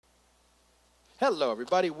Hello,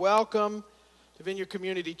 everybody. Welcome to Vineyard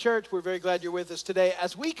Community Church. We're very glad you're with us today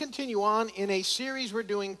as we continue on in a series we're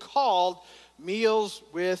doing called Meals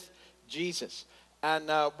with Jesus. And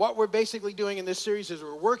what we're basically doing in this series is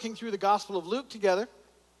we're working through the Gospel of Luke together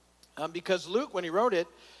because Luke, when he wrote it,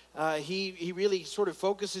 he really sort of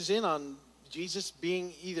focuses in on Jesus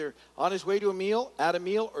being either on his way to a meal, at a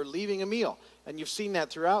meal, or leaving a meal. And you've seen that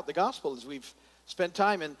throughout the Gospel as we've spent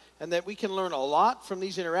time, and that we can learn a lot from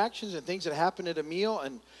these interactions and things that happen at a meal.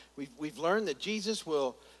 And we've learned that Jesus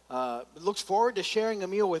looks forward to sharing a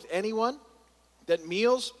meal with anyone, that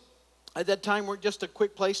meals at that time weren't just a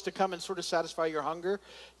quick place to come and sort of satisfy your hunger.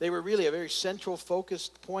 They were really a very central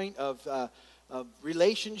focused point of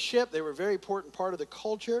relationship. They were a very important part of the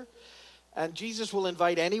culture. And Jesus will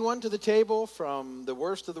invite anyone to the table, from the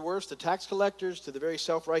worst of the worst, the tax collectors, to the very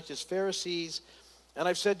self-righteous Pharisees. And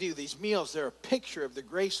I've said to you, these meals, they're a picture of the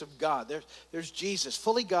grace of God. There's Jesus,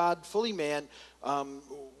 fully God, fully man,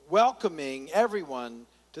 welcoming everyone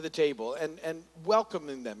to the table and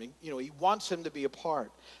welcoming them. He wants them to be a part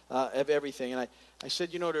of everything. And I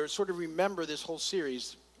said, to sort of remember this whole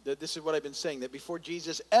series, that this is what I've been saying, that before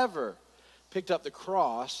Jesus ever picked up the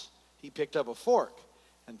cross, he picked up a fork,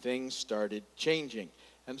 and things started changing.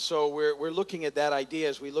 And so we're looking at that idea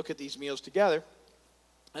as we look at these meals together.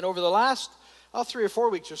 And over the last 3 or 4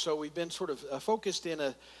 weeks or so, we've been sort of focused in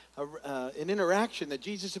an interaction that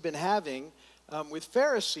Jesus had been having with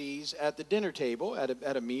Pharisees at the dinner table,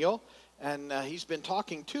 at a meal, and he's been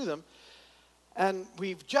talking to them. And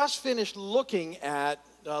we've just finished looking at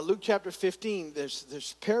Luke chapter 15.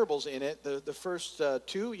 There's parables in it. The first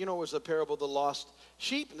two, was the parable of the lost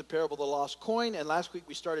sheep and the parable of the lost coin. And last week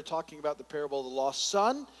we started talking about the parable of the lost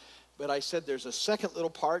son. But I said there's a second little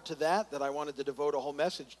part to that I wanted to devote a whole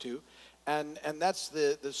message to. And that's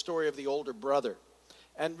the story of the older brother.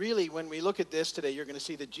 And really, when we look at this today, you're going to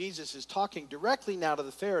see that Jesus is talking directly now to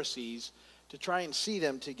the Pharisees to try and see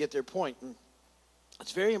them to get their point. And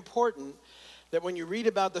it's very important that when you read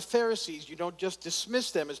about the Pharisees, you don't just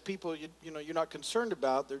dismiss them as people you're not concerned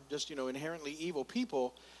about. They're just inherently evil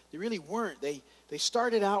people. They really weren't. They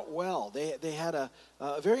started out well. They had a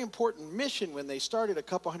very important mission when they started a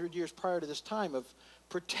couple hundred years prior to this time of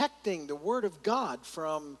protecting the Word of God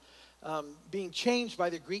from being changed by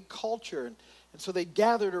the Greek culture. And so they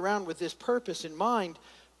gathered around with this purpose in mind.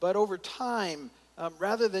 But over time,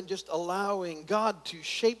 rather than just allowing God to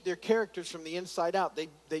shape their characters from the inside out,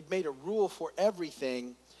 they'd made a rule for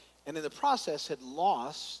everything, and in the process had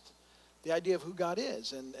lost the idea of who God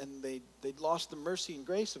is. And they'd lost the mercy and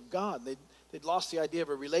grace of God. They'd lost the idea of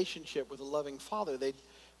a relationship with a loving Father.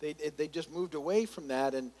 They just moved away from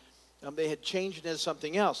that, and they had changed it into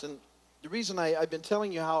something else. And the reason I've been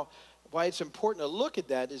telling you why it's important to look at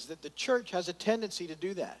that is that the church has a tendency to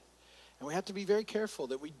do that. And we have to be very careful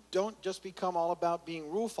that we don't just become all about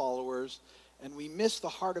being rule followers and we miss the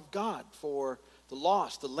heart of God for the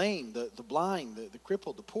lost, the lame, the blind, the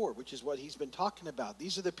crippled, the poor, which is what he's been talking about.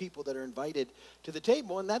 These are the people that are invited to the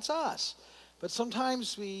table, and that's us. But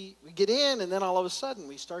sometimes we get in, and then all of a sudden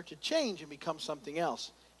we start to change and become something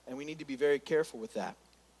else. And we need to be very careful with that.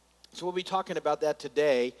 So we'll be talking about that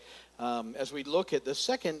today as we look at the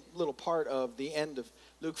second little part of the end of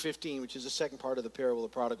Luke 15, which is the second part of the parable of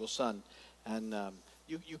the prodigal son. And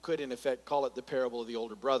you could, in effect, call it the parable of the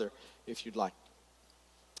older brother, if you'd like.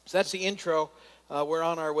 So that's the intro. We're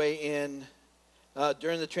on our way in.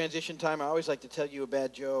 During the transition time, I always like to tell you a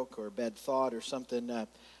bad joke or a bad thought or something.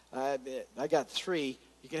 I got 3.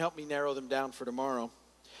 You can help me narrow them down for tomorrow.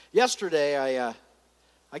 Yesterday,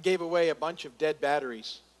 I gave away a bunch of dead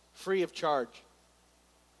batteries, free of charge.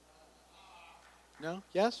 No?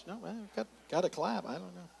 Yes? No? Well, got a clap. I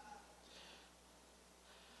don't know.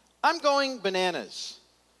 I'm going bananas.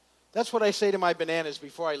 That's what I say to my bananas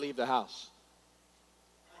before I leave the house.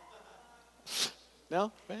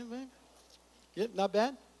 No? Yeah, not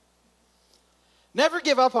bad? Never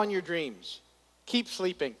give up on your dreams. Keep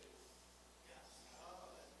sleeping.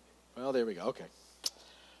 Well, there we go. Okay.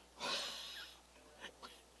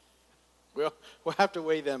 We'll have to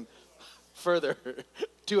weigh them further.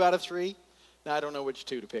 2 out of 3? Now, I don't know which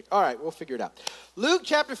 2 to pick. All right, we'll figure it out. Luke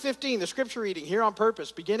chapter 15, the scripture reading here on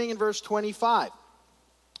purpose, beginning in verse 25.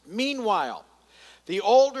 Meanwhile, the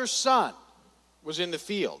older son was in the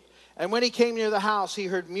field, and when he came near the house, he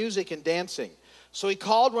heard music and dancing. So he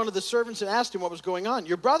called one of the servants and asked him what was going on.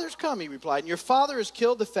 Your brother's come, he replied, and your father has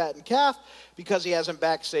killed the fattened calf because he has him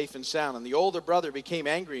back safe and sound. And the older brother became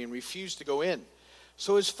angry and refused to go in.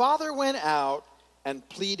 So his father went out and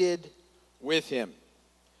pleaded with him.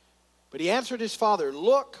 But he answered his father,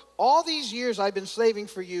 look, all these years I've been slaving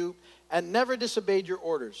for you and never disobeyed your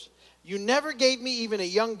orders. You never gave me even a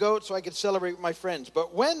young goat so I could celebrate with my friends.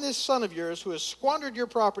 But when this son of yours, who has squandered your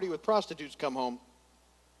property with prostitutes, come home,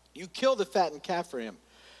 you kill the fattened calf for him.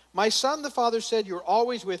 My son, the father said, you're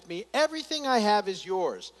always with me. Everything I have is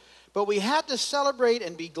yours. But we had to celebrate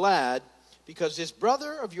and be glad because this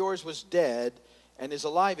brother of yours was dead and is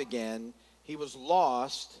alive again. He was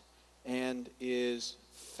lost and is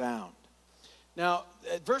found. Now,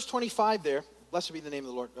 at verse 25 there, blessed be the name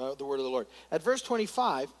of the Lord, the word of the Lord. At verse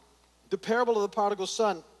 25, the parable of the prodigal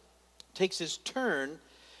son takes his turn.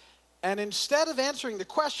 And instead of answering the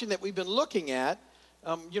question that we've been looking at,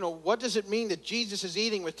 what does it mean that Jesus is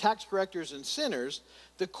eating with tax collectors and sinners?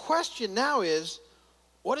 The question now is,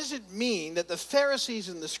 what does it mean that the Pharisees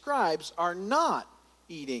and the scribes are not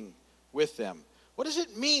eating with them? What does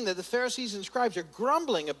it mean that the Pharisees and scribes are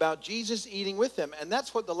grumbling about Jesus eating with them? And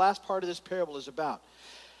that's what the last part of this parable is about.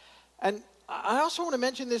 And I also want to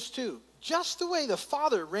mention this too. Just the way the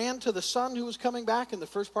father ran to the son who was coming back in the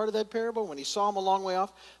first part of that parable, when he saw him a long way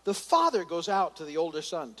off, the father goes out to the older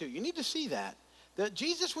son too. You need to see that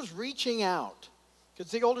Jesus was reaching out,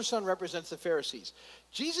 because the older son represents the Pharisees.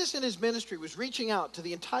 Jesus in his ministry was reaching out to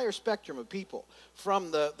the entire spectrum of people,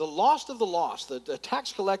 from the lost of the lost, the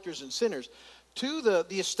tax collectors and sinners, to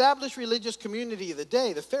the established religious community of the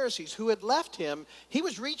day, the Pharisees, who had left him. He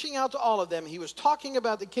was reaching out to all of them. He was talking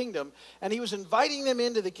about the kingdom, and he was inviting them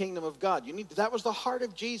into the kingdom of God. That was the heart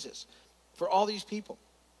of Jesus for all these people.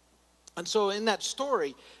 And so in that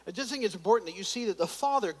story, I just think it's important that you see that the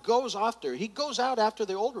father goes out after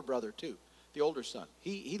the older brother too, the older son.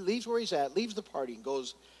 He leaves where he's at, leaves the party, and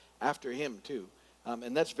goes after him too.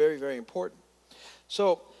 And that's very, very important.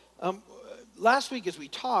 So last week as we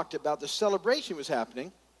talked about the celebration was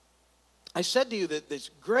happening, I said to you that this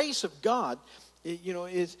grace of God,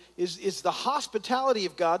 is the hospitality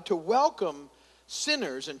of God to welcome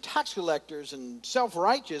sinners and tax collectors and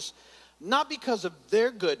self-righteous, not because of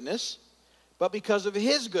their goodness, but because of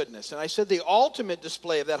his goodness. And I said the ultimate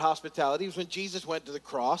display of that hospitality was when Jesus went to the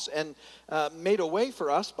cross and made a way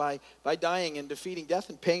for us by dying and defeating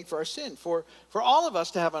death and paying for our sin. For all of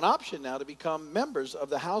us to have an option now to become members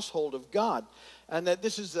of the household of God. And that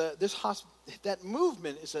that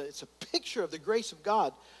movement it's a picture of the grace of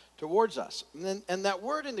God towards us. And that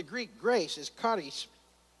word in the Greek, grace, is charis,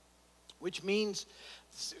 which means,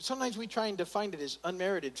 sometimes we try and define it as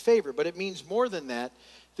unmerited favor, but it means more than that.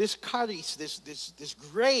 This charis, this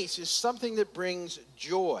grace, is something that brings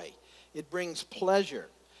joy. It brings pleasure.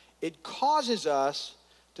 It causes us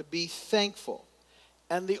to be thankful.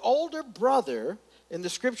 And the older brother, in the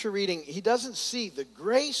scripture reading, he doesn't see the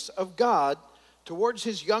grace of God towards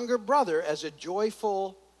his younger brother as a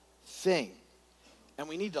joyful thing. And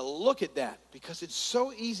we need to look at that, because it's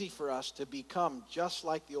so easy for us to become just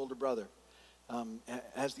like the older brother.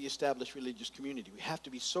 As the established religious community, we have to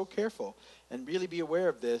be so careful and really be aware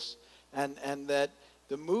of this, and that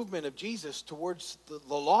the movement of Jesus towards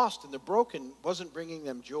the lost and the broken wasn't bringing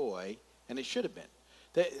them joy, and it should have been.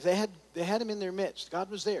 They had him in their midst. God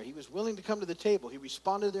was there. He was willing to come to the table. He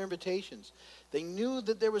responded to their invitations. They knew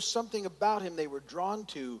that there was something about him they were drawn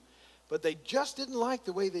to, but they just didn't like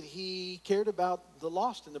the way that he cared about the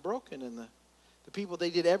lost and the broken and the people they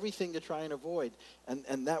did everything to try and avoid.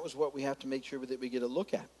 And that was what we have to make sure that we get a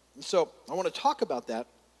look at. And so I want to talk about that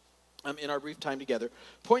in our brief time together.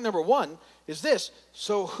 Point number one is this.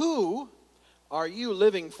 So who are you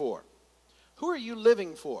living for? Who are you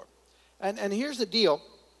living for? And here's the deal.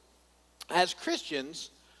 As Christians,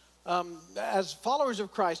 as followers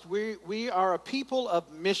of Christ, we are a people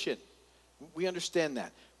of mission. We understand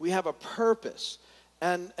that. We have a purpose.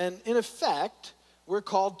 And in effect, we're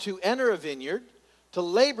called to enter a vineyard, to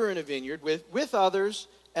labor in a vineyard with others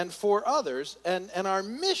and for others. And our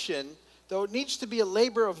mission, though, it needs to be a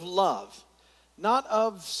labor of love, not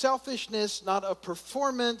of selfishness, not of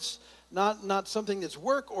performance, not something that's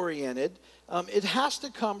work-oriented. It has to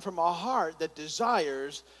come from a heart that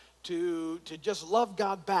desires to just love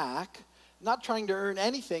God back, not trying to earn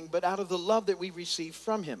anything, but out of the love that we receive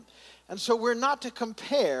from him. And so we're not to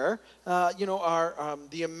compare,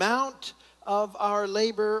 the amount of our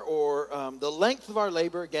labor or the length of our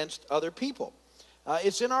labor against other people.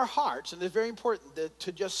 It's in our hearts, and it's very important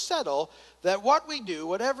to just settle that what we do,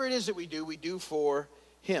 whatever it is that we do for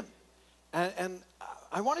him. And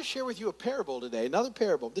I want to share with you a parable today, another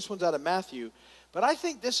parable. This one's out of Matthew, but I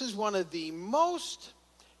think this is one of the most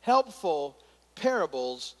helpful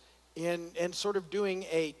parables in sort of doing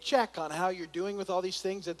a check on how you're doing with all these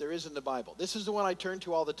things that there is in the Bible. This is the one I turn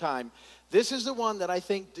to all the time. This is the one that I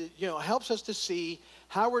think helps us to see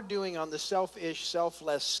how we're doing on the selfish,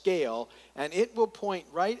 selfless scale, and it will point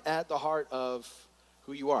right at the heart of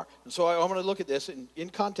who you are. And so I want to look at this in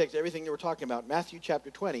context, everything that we're talking about. Matthew chapter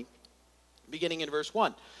 20, beginning in verse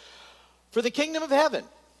 1. For the kingdom of heaven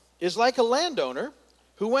is like a landowner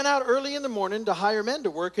who went out early in the morning to hire men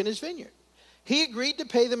to work in his vineyard. He agreed to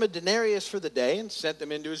pay them a denarius for the day and sent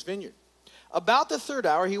them into his vineyard. About the third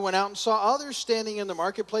hour, he went out and saw others standing in the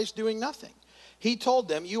marketplace doing nothing. He told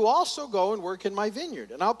them, you also go and work in my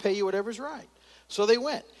vineyard, and I'll pay you whatever's right. So they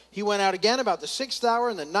went. He went out again about the 6th hour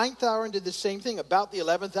and the 9th hour and did the same thing. About the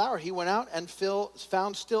 11th hour, he went out and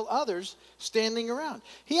found still others standing around.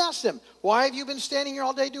 He asked them, why have you been standing here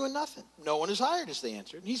all day doing nothing? No one is hired, as they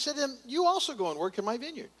answered. And he said to them, you also go and work in my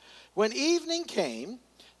vineyard. When evening came,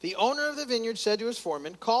 the owner of the vineyard said to his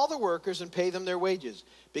foreman, call the workers and pay them their wages,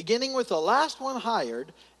 beginning with the last one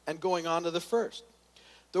hired and going on to the first.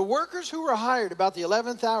 The workers who were hired about the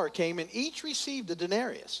 11th hour came and each received a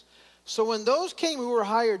denarius. So when those came who were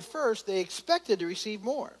hired first, they expected to receive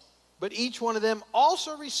more. But each one of them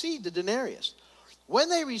also received a denarius. When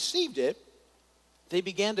they received it, they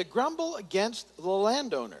began to grumble against the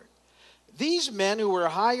landowner. These men who were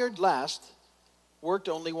hired last worked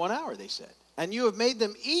only 1 hour, they said. And you have made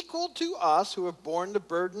them equal to us who have borne the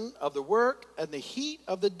burden of the work and the heat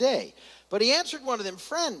of the day. But he answered one of them,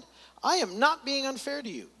 friend, I am not being unfair to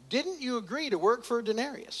you. Didn't you agree to work for a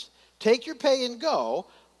denarius? Take your pay and go.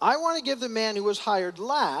 I want to give the man who was hired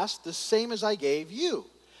last the same as I gave you.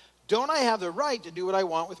 Don't I have the right to do what I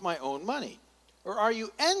want with my own money? Or are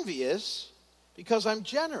you envious because I'm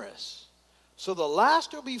generous? So the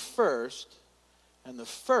last will be first, and the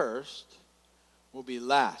first will be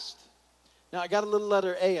last. Now, I got a little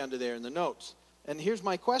letter A under there in the notes. And here's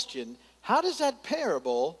my question. How does that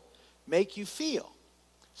parable make you feel?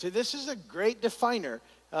 See, this is a great definer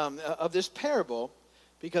of this parable,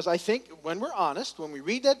 because I think when we're honest, when we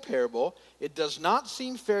read that parable, it does not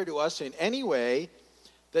seem fair to us in any way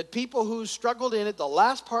that people who struggled in it the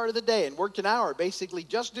last part of the day and worked an hour basically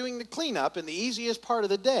just doing the cleanup in the easiest part of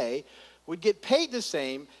the day would get paid the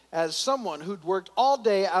same as someone who'd worked all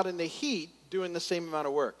day out in the heat doing the same amount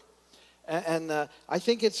of work. And I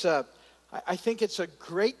think it's a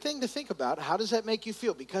great thing to think about. How does that make you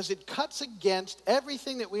feel? Because it cuts against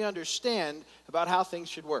everything that we understand about how things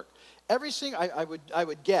should work. Everything, I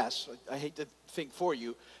would guess, I hate to think for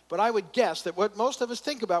you, but I would guess that what most of us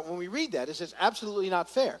think about when we read that is it's absolutely not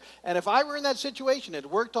fair. And if I were in that situation and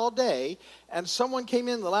worked all day, and someone came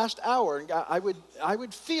in the last hour, and I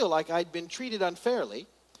would feel like I'd been treated unfairly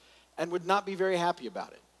and would not be very happy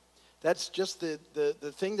about it. That's just the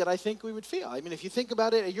thing that I think we would feel. I mean, if you think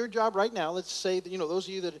about it at your job right now, let's say that, those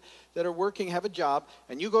of you that are working have a job,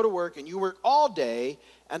 and you go to work and you work all day,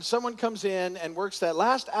 and someone comes in and works that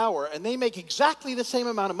last hour, and they make exactly the same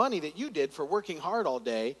amount of money that you did for working hard all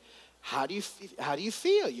day. How do you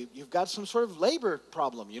feel? You've got some sort of labor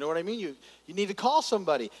problem. You know what I mean? You need to call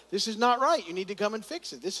somebody. This is not right. You need to come and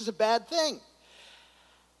fix it. This is a bad thing.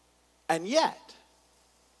 And yet,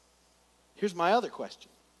 here's my other question.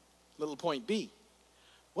 Little point B.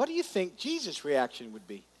 What do you think Jesus' reaction would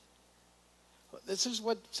be? This is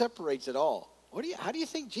what separates it all. How do you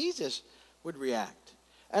think Jesus would react?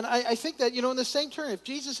 And I think that, in the same turn, if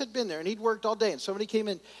Jesus had been there and he'd worked all day and somebody came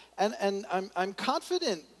in, and I'm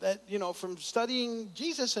confident that, from studying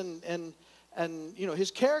Jesus and his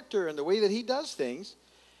character and the way that he does things,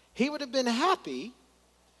 he would have been happy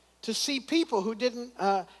to see people who didn't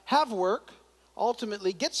have work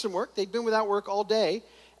ultimately get some work. They'd been without work all day.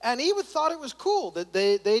 And he would thought it was cool that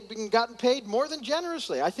they'd been gotten paid more than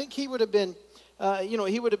generously. I think he would have been,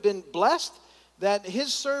 he would have been blessed that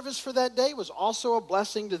his service for that day was also a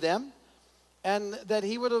blessing to them, and that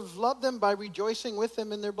he would have loved them by rejoicing with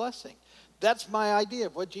them in their blessing. That's my idea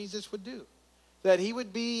of what Jesus would do, that he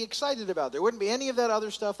would be excited about. There wouldn't be any of that other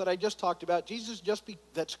stuff that I just talked about. Jesus just be,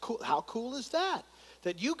 that's cool. How cool is that?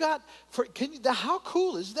 That you got, how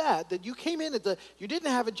cool is that you came in you didn't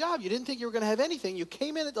have a job, you didn't think you were going to have anything, you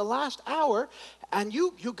came in at the last hour, and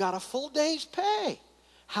you got a full day's pay.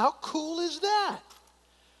 How cool is that?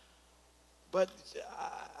 But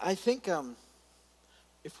I think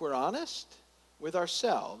if we're honest with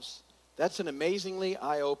ourselves, that's an amazingly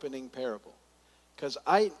eye-opening parable. Because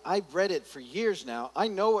I've read it for years now. I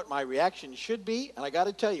know what my reaction should be, and I got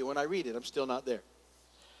to tell you, when I read it, I'm still not there.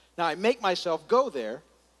 Now, I make myself go there,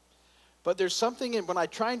 but there's something when I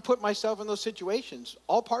try and put myself in those situations,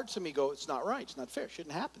 all parts of me go, it's not right, it's not fair, it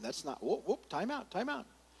shouldn't happen, that's not, whoop, time out.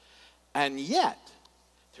 And yet,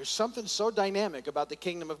 there's something so dynamic about the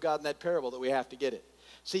kingdom of God in that parable that we have to get it.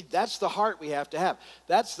 See, that's the heart we have to have.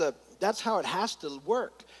 That's how it has to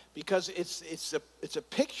work, because it's a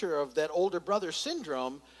picture of that older brother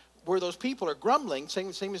syndrome where those people are grumbling, same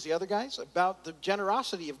as the other guys, about the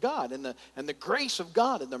generosity of God and the grace of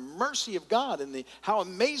God and the mercy of God and how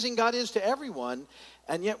amazing God is to everyone.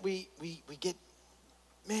 And yet we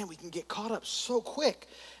can get caught up so quick.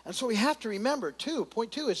 And so we have to remember,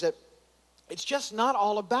 point two is that it's just not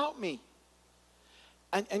all about me.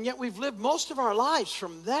 And yet we've lived most of our lives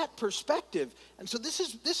from that perspective. And so this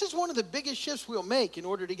is one of the biggest shifts we'll make in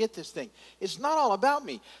order to get this thing. It's not all about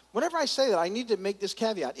me. Whenever I say that, I need to make this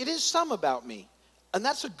caveat. It is some about me. And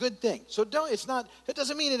that's a good thing. So it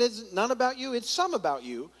doesn't mean it is none about you. It's some about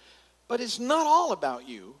you. But it's not all about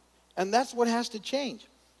you. And that's what has to change.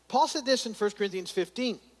 Paul said this in 1 Corinthians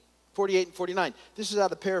 15, 48 and 49. This is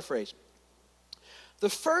out of paraphrase. The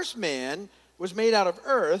first man was made out of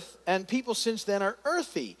earth, and people since then are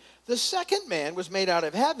earthy. The second man was made out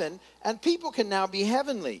of heaven, and people can now be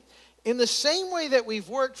heavenly. In the same way that we've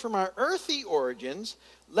worked from our earthly origins,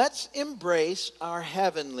 let's embrace our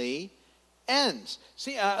heavenly ends.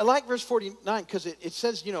 See, I like verse 49 because it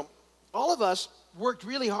says, all of us worked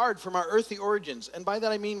really hard from our earthly origins. And by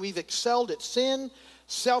that I mean we've excelled at sin,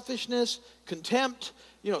 selfishness, contempt,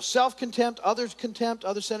 self-contempt,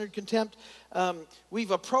 other-centered contempt.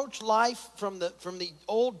 We've approached life from the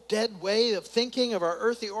old dead way of thinking of our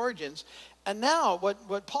earthly origins. And now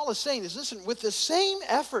what Paul is saying is, listen, with the same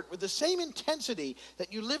effort, with the same intensity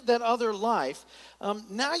that you lived that other life,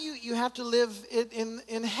 now you have to live it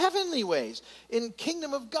in heavenly ways, in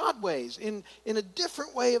kingdom of God ways, in a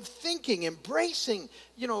different way of thinking, embracing,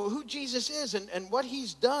 who Jesus is and what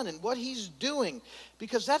he's done and what he's doing.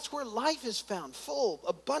 Because that's where life is found, full,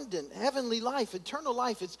 abundant, heavenly life, eternal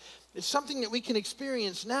life. It's something that we can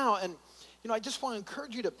experience now. And I just want to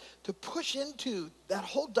encourage you to push into that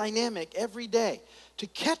whole dynamic every day, to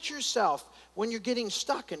catch yourself when you're getting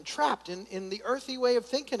stuck and trapped in the earthly way of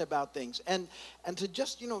thinking about things, and to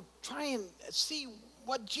just, try and see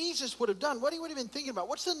what Jesus would have done, what he would have been thinking about.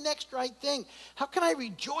 What's the next right thing? How can I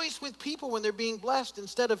rejoice with people when they're being blessed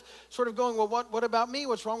instead of sort of going, well, what about me?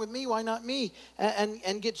 What's wrong with me? Why not me?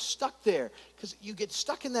 And get stuck there. Because you get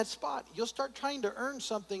stuck in that spot. You'll start trying to earn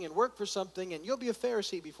something and work for something, and you'll be a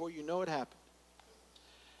Pharisee before you know it happened.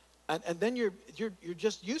 And then you're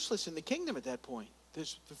just useless in the kingdom at that point. The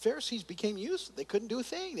Pharisees became useless. They couldn't do a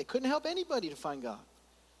thing. They couldn't help anybody to find God.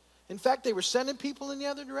 In fact, they were sending people in the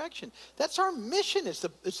other direction. That's our mission. It's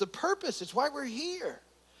the purpose. It's why we're here.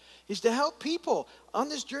 Is to help people on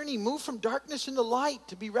this journey move from darkness into light,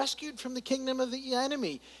 to be rescued from the kingdom of the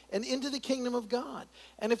enemy and into the kingdom of God.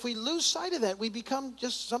 And if we lose sight of that, we become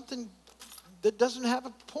just something that doesn't have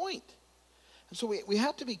a point. And so we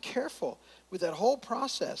have to be careful with that whole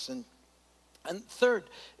process. And third,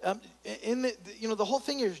 the whole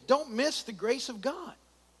thing is, don't miss the grace of God.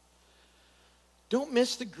 Don't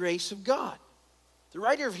miss the grace of God. The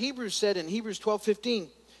writer of Hebrews said in Hebrews 12:15,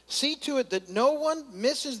 see to it that no one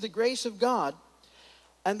misses the grace of God,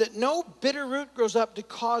 and that no bitter root grows up to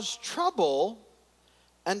cause trouble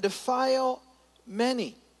and defile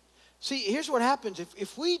many. See, here's what happens.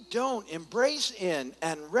 If we don't embrace in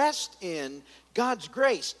and rest in God's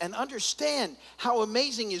grace and understand how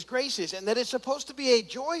amazing his grace is, and that it's supposed to be a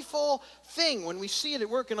joyful thing when we see it at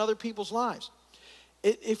work in other people's lives.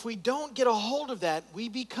 If we don't get a hold of that, we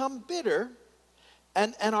become bitter,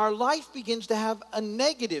 and our life begins to have a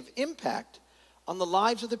negative impact on the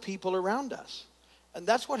lives of the people around us. And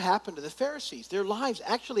that's what happened to the Pharisees. Their lives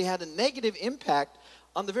actually had a negative impact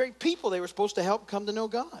on the very people they were supposed to help come to know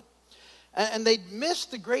God. And they'd missed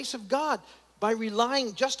the grace of God by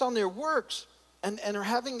relying just on their works and are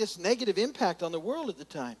having this negative impact on the world at the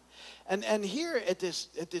time. And here at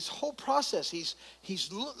this whole process,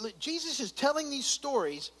 Jesus is telling these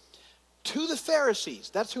stories to the Pharisees.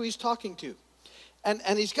 That's who he's talking to.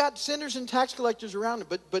 And he's got sinners and tax collectors around him.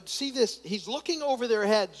 But see this, he's looking over their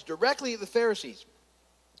heads directly at the Pharisees.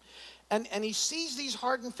 And he sees these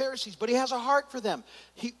hardened Pharisees, but he has a heart for them.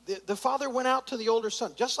 The father went out to the older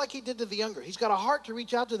son, just like he did to the younger. He's got a heart to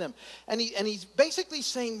reach out to them. And he's basically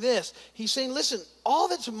saying this. He's saying, listen, all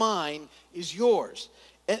that's mine is yours.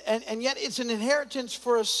 And yet it's an inheritance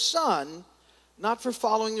for a son, not for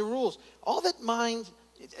following the rules. All that mine,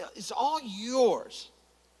 it's all yours.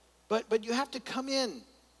 But you have to come in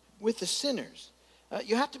with the sinners.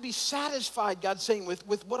 You have to be satisfied, God's saying,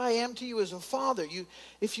 with what I am to you as a father.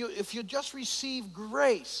 If you just receive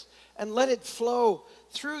grace and let it flow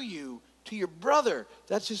through you to your brother,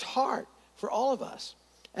 that's his heart for all of us.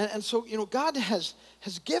 And so, God has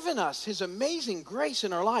given us his amazing grace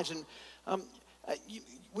in our lives. And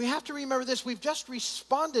we have to remember this. We've just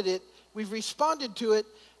responded to it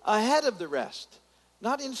ahead of the rest,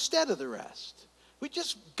 not instead of the rest. We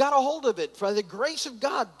just got a hold of it by the grace of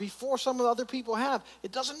God before some of the other people have.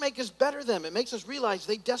 It doesn't make us better than them. It makes us realize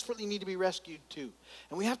they desperately need to be rescued too.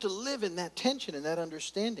 And we have to live in that tension and that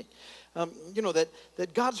understanding.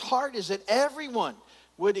 That God's heart is that everyone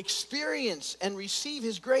would experience and receive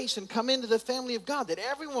his grace and come into the family of God. That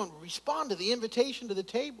everyone would respond to the invitation to the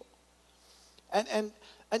table. And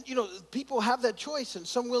people have that choice, and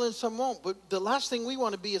some will and some won't. But the last thing we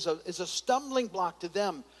want to be is a stumbling block to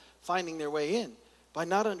them finding their way in by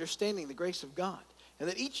not understanding the grace of God. And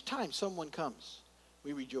that each time someone comes,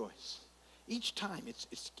 we rejoice. Each time,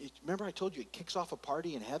 remember I told you it kicks off a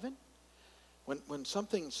party in heaven? When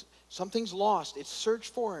something's lost, it's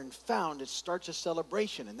searched for and found, it starts a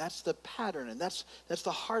celebration. And that's the pattern, and that's the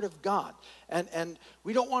heart of God. And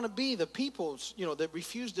we don't want to be the people, that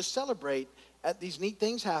refuse to celebrate at these neat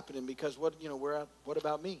things happening because what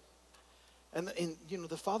about me? And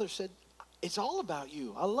the Father said, it's all about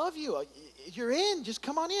you. I love you. You're in. Just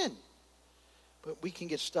come on in. But we can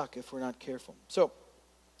get stuck if we're not careful. So,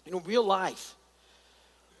 real life,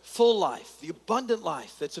 full life, the abundant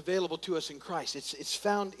life that's available to us in Christ, it's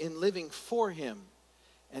found in living for him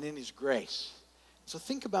and in his grace. So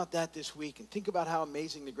think about that this week and think about how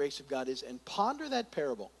amazing the grace of God is and ponder that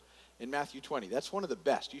parable in Matthew 20. That's one of the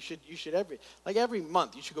best. You should every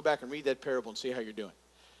month you should go back and read that parable and see how you're doing.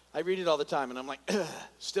 I read it all the time, and I'm like,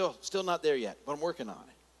 still not there yet, but I'm working on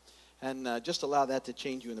it. And just allow that to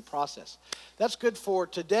change you in the process. That's good for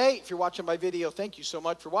today. If you're watching by video, thank you so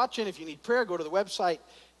much for watching. If you need prayer, go to the website.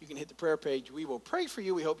 You can hit the prayer page. We will pray for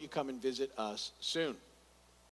you. We hope you come and visit us soon.